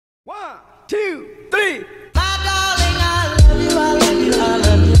1, 2, 3. My darling, I love you, I love you, I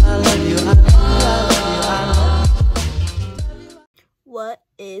love you, I love you, I love you, I love you. What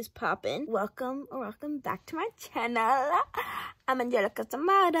is poppin'? Welcome back to my channel. I'm Angelica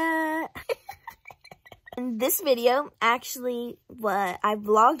Zamada. In this video, actually, I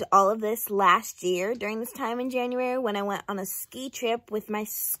vlogged all of this last year during this time in January when I went on a ski trip with my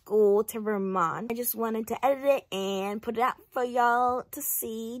school to Vermont. I just wanted to edit it and put it out for y'all to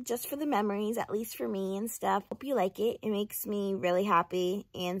see, just for the memories, at least for me and stuff. Hope you like it. It makes me really happy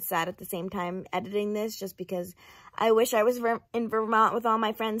and sad at the same time editing this, just because I wish I was in Vermont with all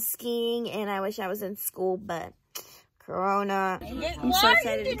my friends skiing, and I wish I was in school, but Corona. I'm so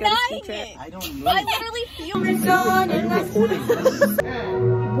excited to go to ski trip. I don't know. I literally feel 1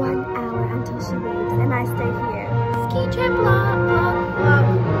 hour until she leaves, and I stay here. Ski trip vlog.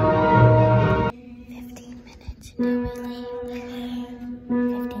 15 minutes until we leave.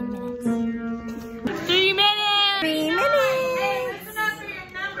 15 minutes. 3 minutes! 3 minutes! Hey, listen up for your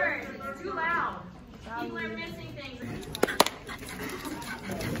numbers. It's too loud. People are missing things.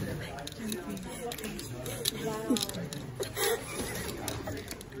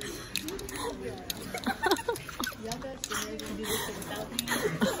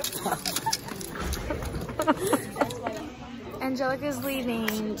 Angelica's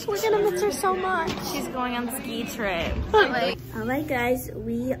leaving. We're gonna miss her so much. She's going on ski trip. Alright guys,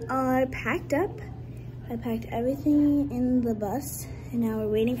 we are packed up. I packed everything in the bus, and now we're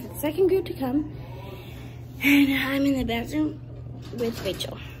waiting for the second group to come. And I'm in the bathroom with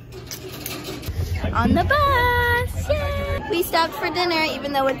Rachel. On the bus! Yay! We stopped for dinner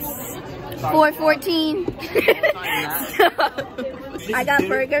even though it's 4:14. So, I got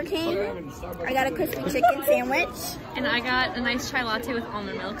Burger King. I got a crispy chicken sandwich. And I got a nice chai latte with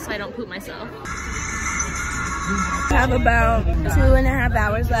almond milk so I don't poop myself. I have about 2.5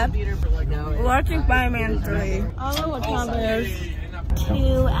 hours left. We're watching Fireman 3. I don't know what time it is.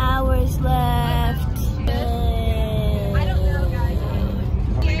 2 hours left.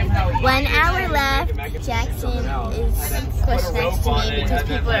 1 hour left. Jackson is pushed next to me because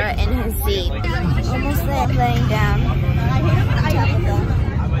people are in his seat. Almost there, laying down.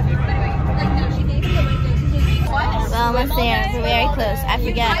 We're almost there. We're very close. I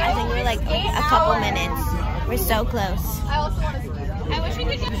forget. I think we're like a couple minutes. We're so close. I wish we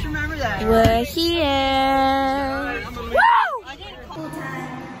could just remember that. We're here. Woo!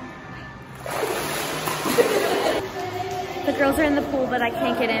 The girls are in the pool, but I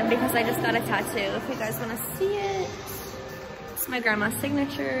can't get in because I just got a tattoo. If you guys want to see it, it's my grandma's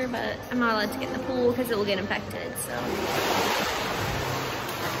signature, but I'm not allowed to get in the pool because it will get infected. So,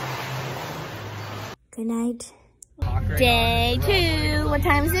 good night. Day 2. What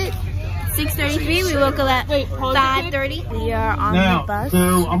time is it? 6:33. We woke up at 5:30. We are on the bus.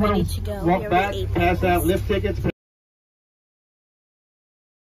 So I'm ready gonna to go. walk back, pass out lift tickets.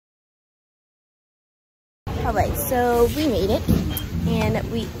 Alright, so we made it, and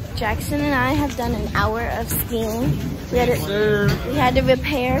Jackson and I have done an hour of skiing. We had to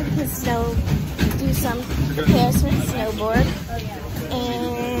repair the snow, do some repairs with the snowboard,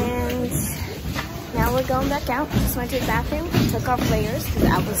 and now we're going back out. Just went to the bathroom, took off layers because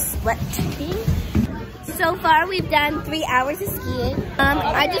I was sweating. So far, we've done 3 hours of skiing.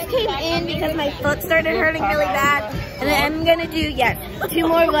 I just came in because my foot started hurting really bad, and then I'm gonna do 2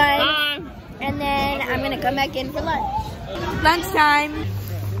 more runs. And then I'm gonna come back in for lunch. Lunchtime.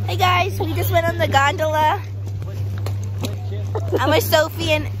 Hey guys, we just went on the gondola. I'm with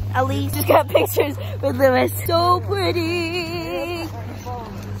Sophie and Elise. Just got pictures with Lewis. So pretty.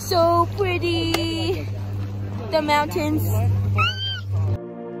 So pretty. The mountains.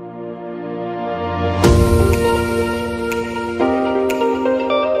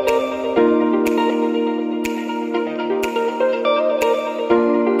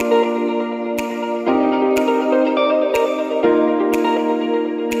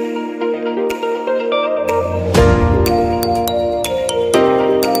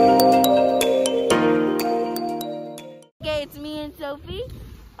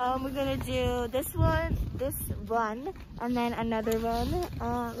 We're gonna do this run, and then another run.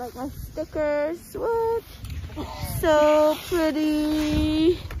 Like my stickers. What? So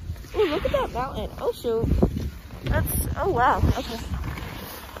pretty. Oh, look at that mountain. Oh shoot. Oh wow. Okay.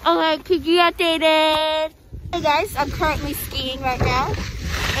 Alright, keep you updated. Hey guys, I'm currently skiing right now,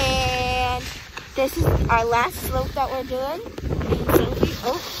 and this is our last slope that we're doing.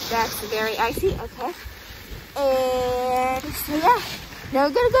 Oh, that's very icy. Okay. And so yeah. Now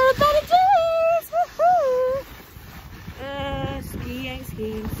we're gonna go to Banajas! Woohoo!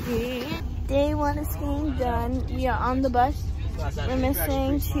 Skiing. Day 1 of skiing done. We are on the bus we're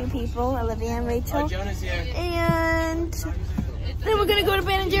missing 2 people, Olivia and Rachel. And then we're gonna go to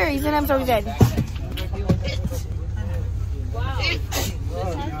Ben & Jerry's, and I'm so excited.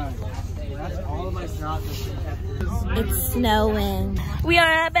 It's snowing. We are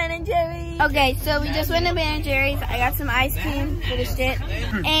at Ben & Jerry's. Okay, so we just went to Ben & Jerry's. I got some ice cream, finished it.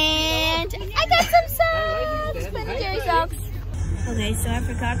 And I got some socks, Ben & Jerry's socks. Okay, so I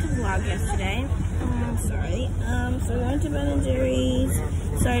forgot to vlog yesterday. I'm sorry. So we went to Ben & Jerry's,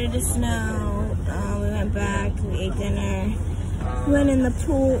 started to snow. We went back, we ate dinner. We went in the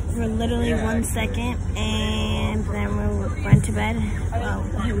pool for literally 1 second, and then we went to bed. Well,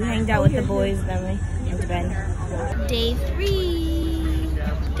 we hanged out with the boys, then we went to bed. Day 3.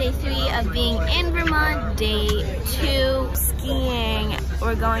 Day 3 of being in Vermont. Day 2, skiing.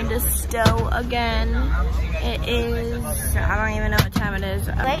 We're going to Stowe again. It is, I don't even know what time it is.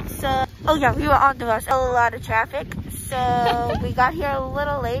 Late, so, oh yeah, we were on the bus. A lot of traffic, so we got here a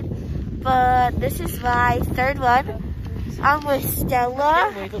little late, but this is my 3rd one. I'm with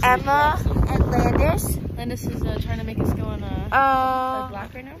Stella, Emma, and Landis. Landis is trying to make us go on a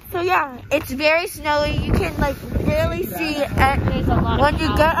block right now. So yeah, it's very snowy. You can like barely see it. When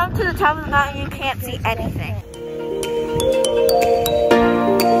you get up to the top of the mountain, you can't see anything.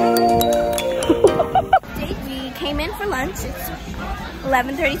 We came in for lunch. It's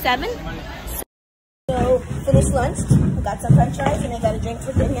 11:37. So finished lunch. I got some french fries and I got a drink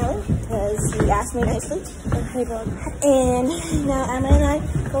for Danielle because he asked me nicely. And now Emma and I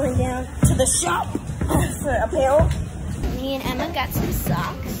going down to the shop for apparel. Me and Emma got some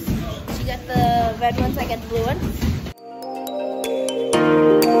socks. She got the red ones, I got the blue ones.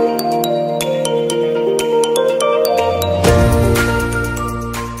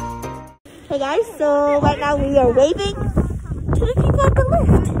 Hey guys, so right now we are waving to the people at the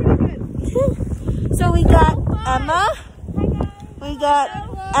lift. So we got Emma, we got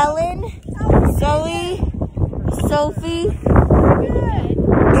Ellen, Zoe, Sophie,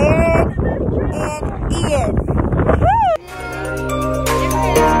 Aaron, and Ian.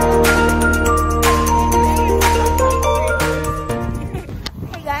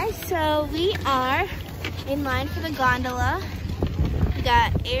 Hey guys, so we are in line for the gondola. We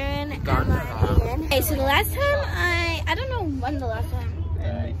got Aaron, Emma, and Ian. Okay, so the last time I don't know when the last time.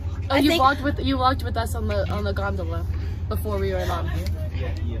 Oh, you walked with us on the gondola before we were on.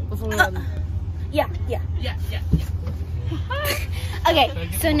 Before we were on. Yeah. Okay,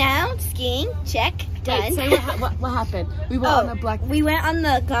 so now skiing, check, done. Wait, say what happened? We went on the black. We went on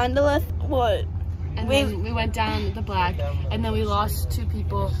the gondola. What? And then we went down the black, and then we lost 2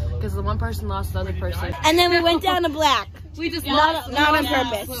 people because the one person lost the other person. And then we went down the black. We just not on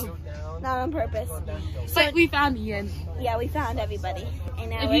purpose. Not on purpose. But we found Ian. Yeah, we found everybody. And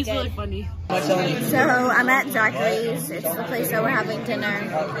now we're He's good. really funny. So I'm at Zachary's. It's the place that we're having dinner.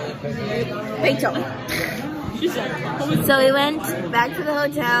 Rachel. So we went back to the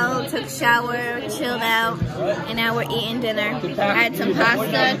hotel, took a shower, chilled out, and now we're eating dinner. I had some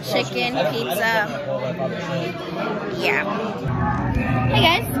pasta, chicken, pizza. Yeah. Hey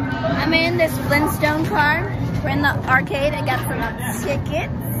guys, I'm in this Flintstone car. We're in the arcade. I got some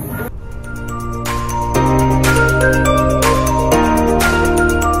tickets.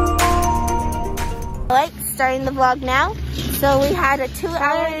 Alright, starting the vlog now. So we had a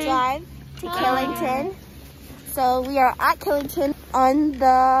 2-hour drive to Killington. So we are at Killington on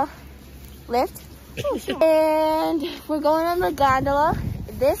the lift. And we're going on the gondola.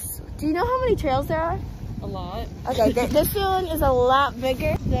 Do you know how many trails there are? A lot. Okay, this one is a lot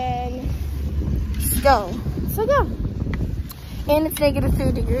bigger than Stone. So yeah. And it's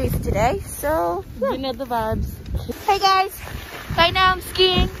 -3 degrees today, so yeah. You know the vibes. Hey guys, right now I'm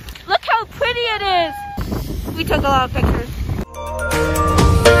skiing. Look how pretty it is. We took a lot of pictures.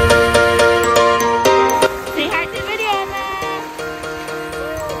 Say hi to the video, Emma.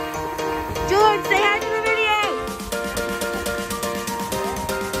 George, say hi to the video.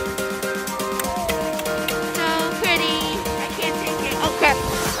 So pretty. I can't take it. Oh crap.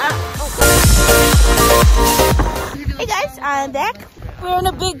 Hey guys, I'm back. We're in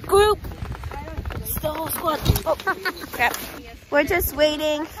a big group. It's the whole squad. Oh crap. We're just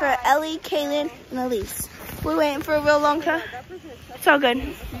waiting for Ellie, Kaylin, and Elise. We're waiting for a real long time. It's all good.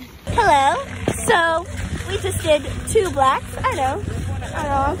 Hello. So we just did 2 blacks. I know,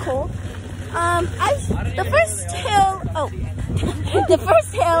 I'm cool. The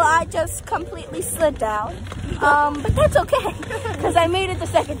first hill I just completely slid down. But that's okay, because I made it the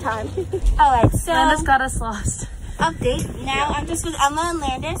second time. All right, so Landis got us lost. update. Now I'm just with Emma and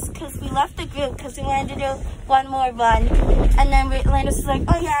Landis because we left the group because we wanted to do one more run. And then Landis was like,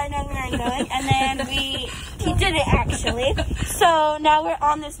 oh yeah, I know where I'm going. And then he did it actually. So now we're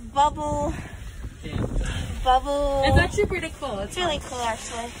on this bubble. It's actually pretty cool. It's really cool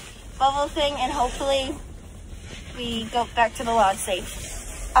actually. Bubble thing, and hopefully we go back to the lodge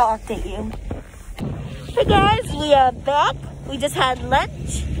safe. I'll update you. Hey guys, we are back. We just had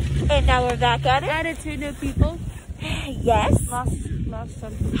lunch and now we're back at it. Added 2 new people. Yes. Lost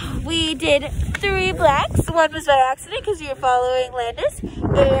some. We did 3 blacks. One was by accident because we were following Landis,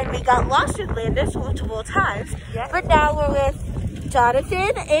 and we got lost with Landis multiple times. Yeah. But now we're with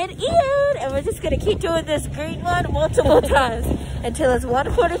Jonathan and Ian, and we're just gonna keep doing this green one multiple times until it's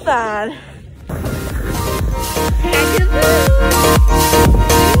 1:45.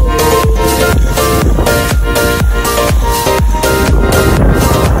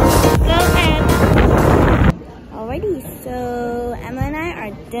 Alrighty, so Emma and I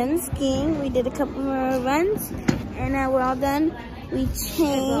are done skiing. We did a couple more runs, and now we're all done. We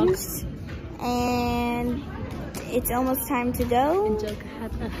changed, and it's almost time to go.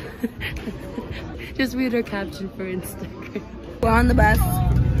 Just read our caption for Instagram. We're on the bus,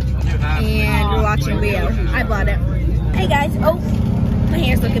 and we're watching Rio. I bought it. Hey guys, oh, my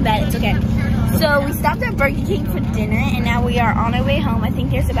hair's looking bad, it's okay. So we stopped at Burger King for dinner, and now we are on our way home. I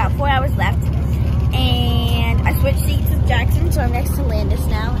think there's about 4 hours left. And I switched seats with Jackson, so I'm next to Landis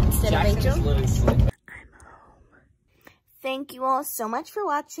now instead of Rachel. I'm home. Thank you all so much for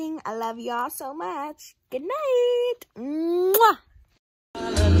watching. I love y'all so much. Good night. Mwah. I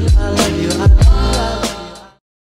love you.